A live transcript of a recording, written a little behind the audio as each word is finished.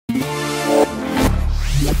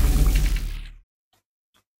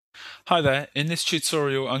Hi there, in this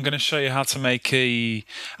tutorial I'm going to show you how to make a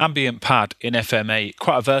ambient pad in FM8,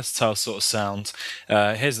 quite a versatile sort of sound.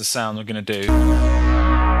 Here's the sound we're going to do.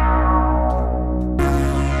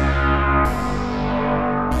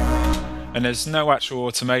 And there's no actual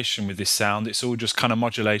automation with this sound, it's all just kind of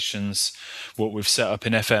modulations, what we've set up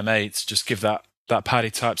in FM8 to just give that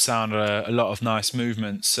paddy type sound a lot of nice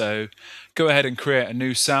movement. So go ahead and create a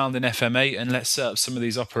new sound in FM8 and let's set up some of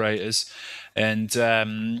these operators. And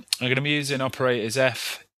I'm going to be using operators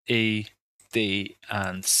F, E, D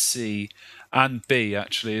and C and B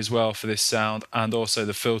actually as well for this sound, and also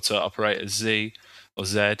the filter operator Z or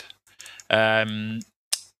Z. So I'm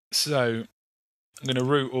going to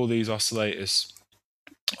route all these oscillators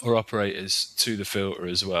or operators to the filter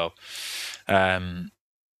as well.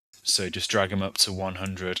 So just drag them up to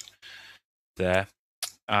 100 there.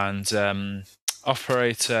 And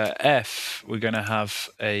operator F, we're going to have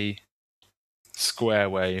a square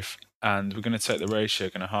wave, and we're going to take the ratio,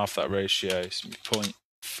 going to half that ratio, so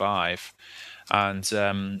 0.5.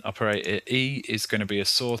 And operator E is going to be a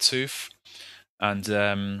sawtooth, and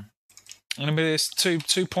I'm going to be this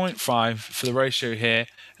 2.5 for the ratio here,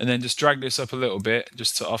 and then just drag this up a little bit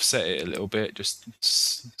just to offset it a little bit, just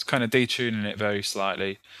kind of detuning it very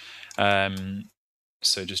slightly.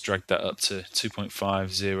 So just drag that up to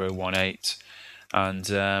 2.5018.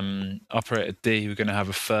 And operator D, we're going to have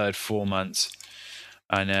a third formant,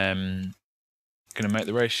 and going to make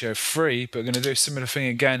the ratio 3, but we're going to do a similar thing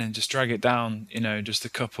again and just drag it down, you know, just a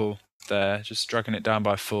couple there, just dragging it down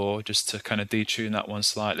by 4 just to kind of detune that one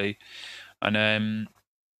slightly. And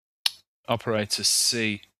operator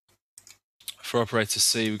C, for operator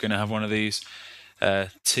C we're going to have one of these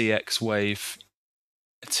TX wave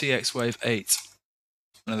 8,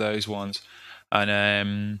 one of those ones.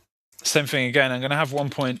 And same thing again, I'm going to have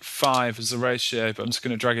 1.5 as the ratio, but I'm just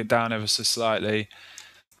going to drag it down ever so slightly.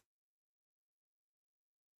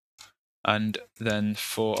 And then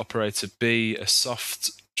for operator B, a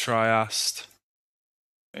soft triast.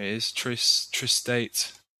 It is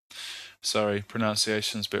tristate. Sorry,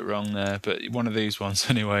 pronunciation's a bit wrong there, but one of these ones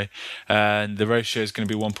anyway. And the ratio is going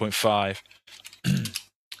to be 1.5.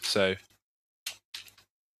 So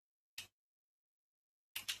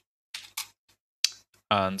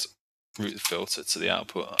and route the filter to the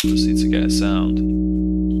output, obviously, to get a sound.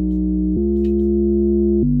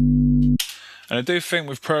 And I do think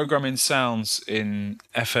with programming sounds in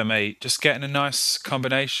FM8, just getting a nice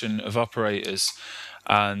combination of operators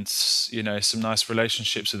and, you know, some nice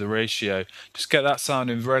relationships with the ratio, just get that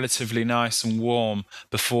sounding relatively nice and warm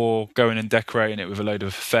before going and decorating it with a load of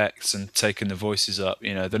effects and taking the voices up.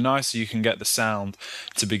 You know, the nicer you can get the sound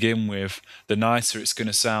to begin with, the nicer it's going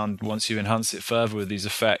to sound once you enhance it further with these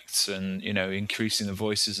effects and, you know, increasing the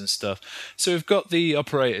voices and stuff. So we've got the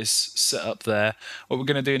operators set up there. What we're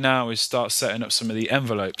going to do now is start setting up some of the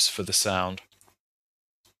envelopes for the sound.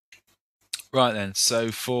 Right then,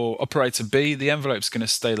 so for operator B, the envelope's going to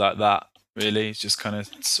stay like that, really. It's just kind of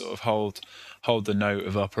sort of hold the note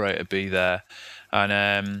of operator B there.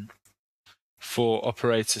 And for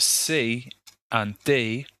operator C and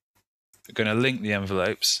D, we're going to link the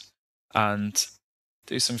envelopes and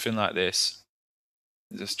do something like this.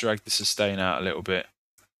 Just drag the sustain out a little bit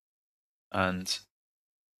and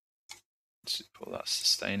just pull that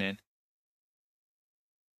sustain in.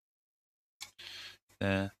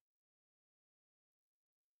 There.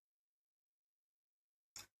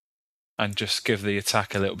 And just give the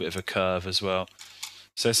attack a little bit of a curve as well.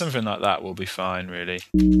 So something like that will be fine, really.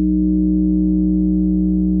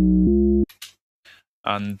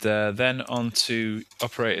 And then on to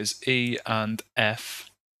operators E and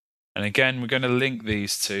F. And again, we're going to link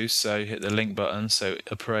these two, so hit the link button. So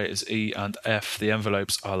operators E and F, the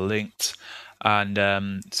envelopes are linked. And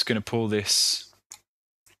it's going to pull this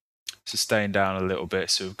sustain down a little bit,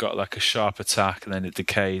 so we've got like a sharp attack and then it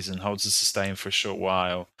decays and holds the sustain for a short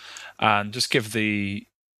while, and just give the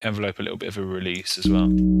envelope a little bit of a release as well.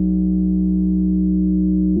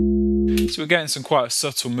 So we're getting some quite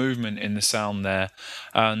subtle movement in the sound there.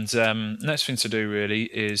 And next thing to do really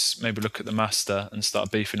is maybe look at the master and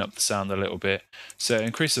start beefing up the sound a little bit. So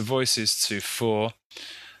increase the voices to 4.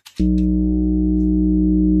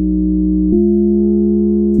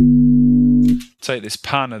 Take this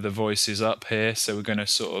pan of the voices up here, so we're going to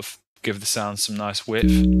sort of give the sound some nice width.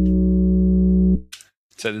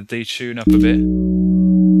 Take the detune up a bit.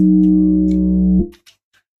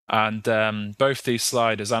 And both these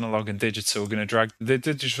sliders, analog and digital, are going to drag. The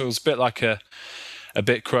digital's a bit like a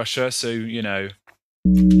bit crusher, so, you know,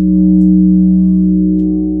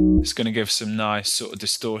 it's going to give some nice sort of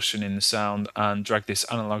distortion in the sound, and drag this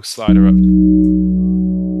analog slider up.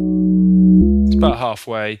 about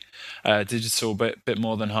halfway, digital bit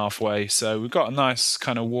more than halfway. So we've got a nice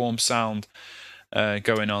kind of warm sound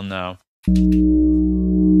going on now.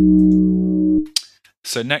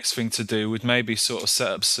 So next thing to do would maybe sort of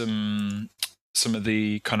set up some of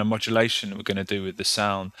the kind of modulation that we're going to do with the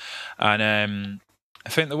sound. And I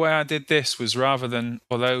think the way I did this was, rather than,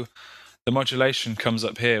 although the modulation comes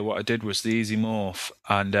up here, what I did was the easy morph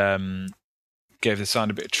and gave the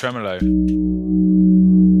sound a bit of tremolo.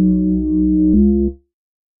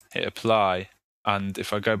 Hit apply, and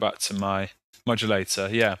if I go back to my modulator,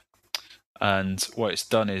 yeah, and what it's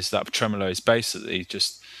done is that tremolo is basically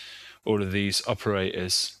just all of these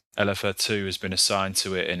operators. LFO2 has been assigned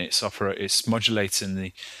to it, and it's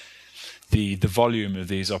modulating the volume of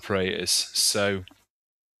these operators. So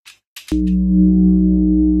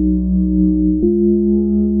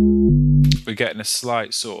we're getting a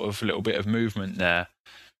slight sort of little bit of movement there.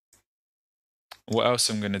 What else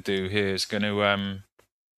I'm going to do here is going to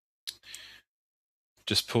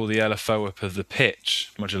just pull the LFO up of the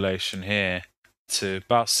pitch modulation here to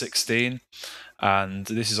about 16, and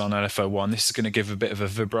this is on LFO1. This is going to give a bit of a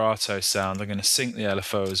vibrato sound. I'm going to sync the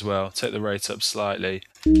LFO as well, take the rate up slightly.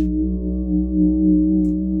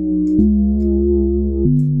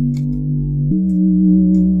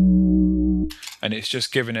 And it's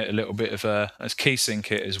just giving it a little bit of let's key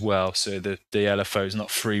sync it as well, so the LFO is not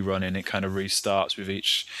free running. It kind of restarts with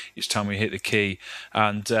each time we hit the key.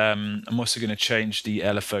 And I'm also going to change the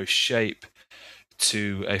LFO shape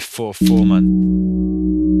to a 4/4.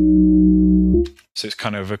 So it's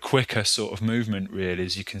kind of a quicker sort of movement, really.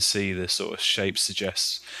 As you can see, the sort of shape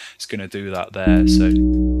suggests it's going to do that there. So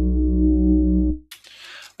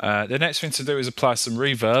the next thing to do is apply some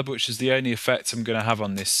reverb, which is the only effect I'm going to have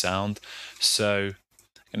on this sound. So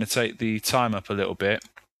I'm going to take the time up a little bit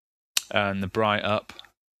and the bright up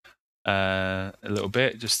a little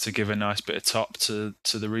bit, just to give a nice bit of top to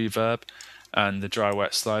the reverb, and the dry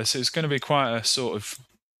wet slide. So it's going to be quite a sort of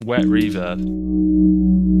wet reverb.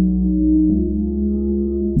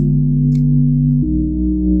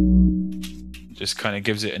 Just kind of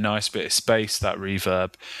gives it a nice bit of space, that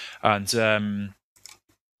reverb. And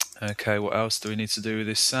okay, what else do we need to do with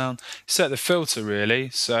this sound? Set the filter, really.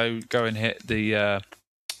 So go and hit the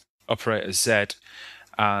operator Z,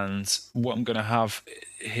 and what I'm going to have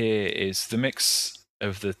here is the mix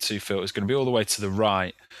of the two filters going to be all the way to the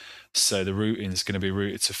right. So the routing is going to be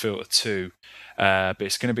routed to filter 2, but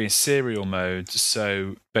it's going to be in serial mode.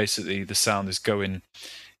 So basically the sound is going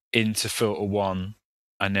into filter 1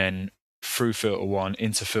 and then through filter 1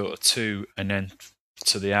 into filter 2 and then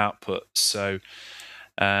to the output. So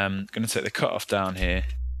I'm going to take the cutoff down here.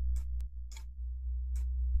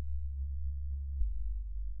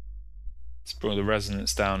 Let's bring the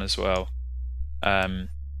resonance down as well.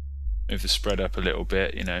 Move the spread up a little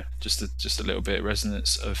bit, you know, just a little bit.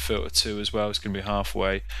 Resonance of filter 2 as well. It's going to be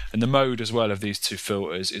halfway, and the mode as well of these two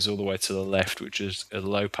filters is all the way to the left, which is a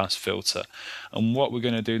low pass filter. And what we're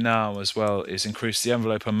going to do now as well is increase the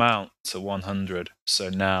envelope amount to 100. So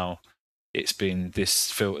now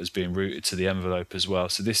this filter is being routed to the envelope as well.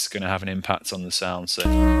 So this is going to have an impact on the sound. So,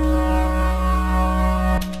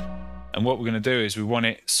 and what we're going to do is we want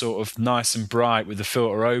it sort of nice and bright with the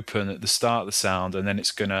filter open at the start of the sound, and then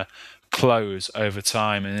it's going to close over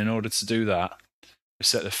time. And in order to do that, we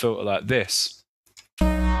set the filter like this.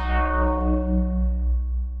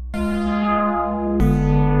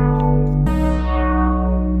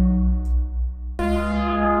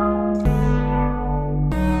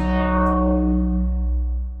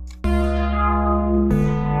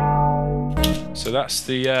 So that's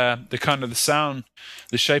the kind of the sound,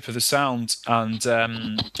 the shape of the sound, and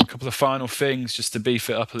a couple of final things just to beef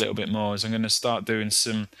it up a little bit more. Is I'm going to start doing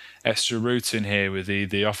some extra routing here with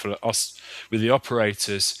the operators.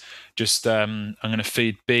 Just I'm going to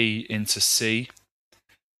feed B into C,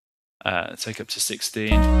 take up to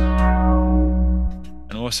 16,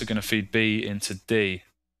 and also going to feed B into D,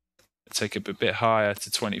 take up a bit higher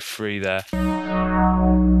to 23 there.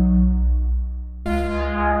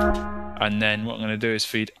 And then what I'm going to do is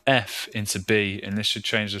feed F into B, and this should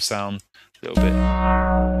change the sound a little bit.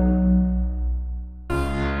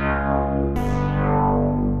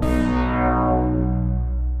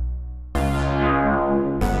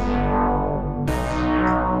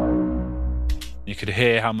 You could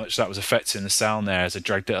hear how much that was affecting the sound there as I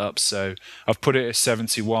dragged it up. So I've put it at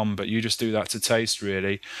 71, but you just do that to taste,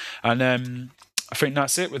 really. And I think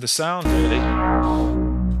that's it with the sound, really.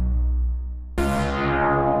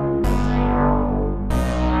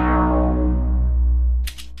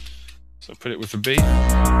 So put it with the B.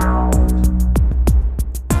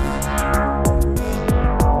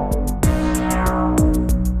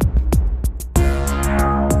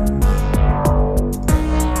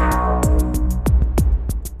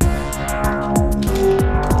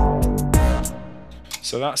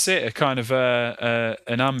 So that's it, a kind of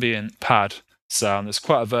an ambient pad sound. It's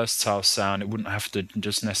quite a versatile sound. It wouldn't have to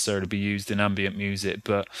just necessarily be used in ambient music,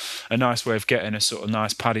 but a nice way of getting a sort of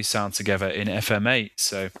nice paddy sound together in FM8.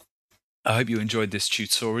 So I hope you enjoyed this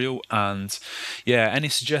tutorial, and yeah, any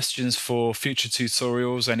suggestions for future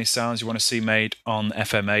tutorials, any sounds you want to see made on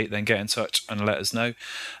FM8, then get in touch and let us know.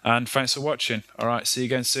 And thanks for watching. All right, see you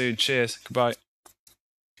again soon. Cheers. Goodbye.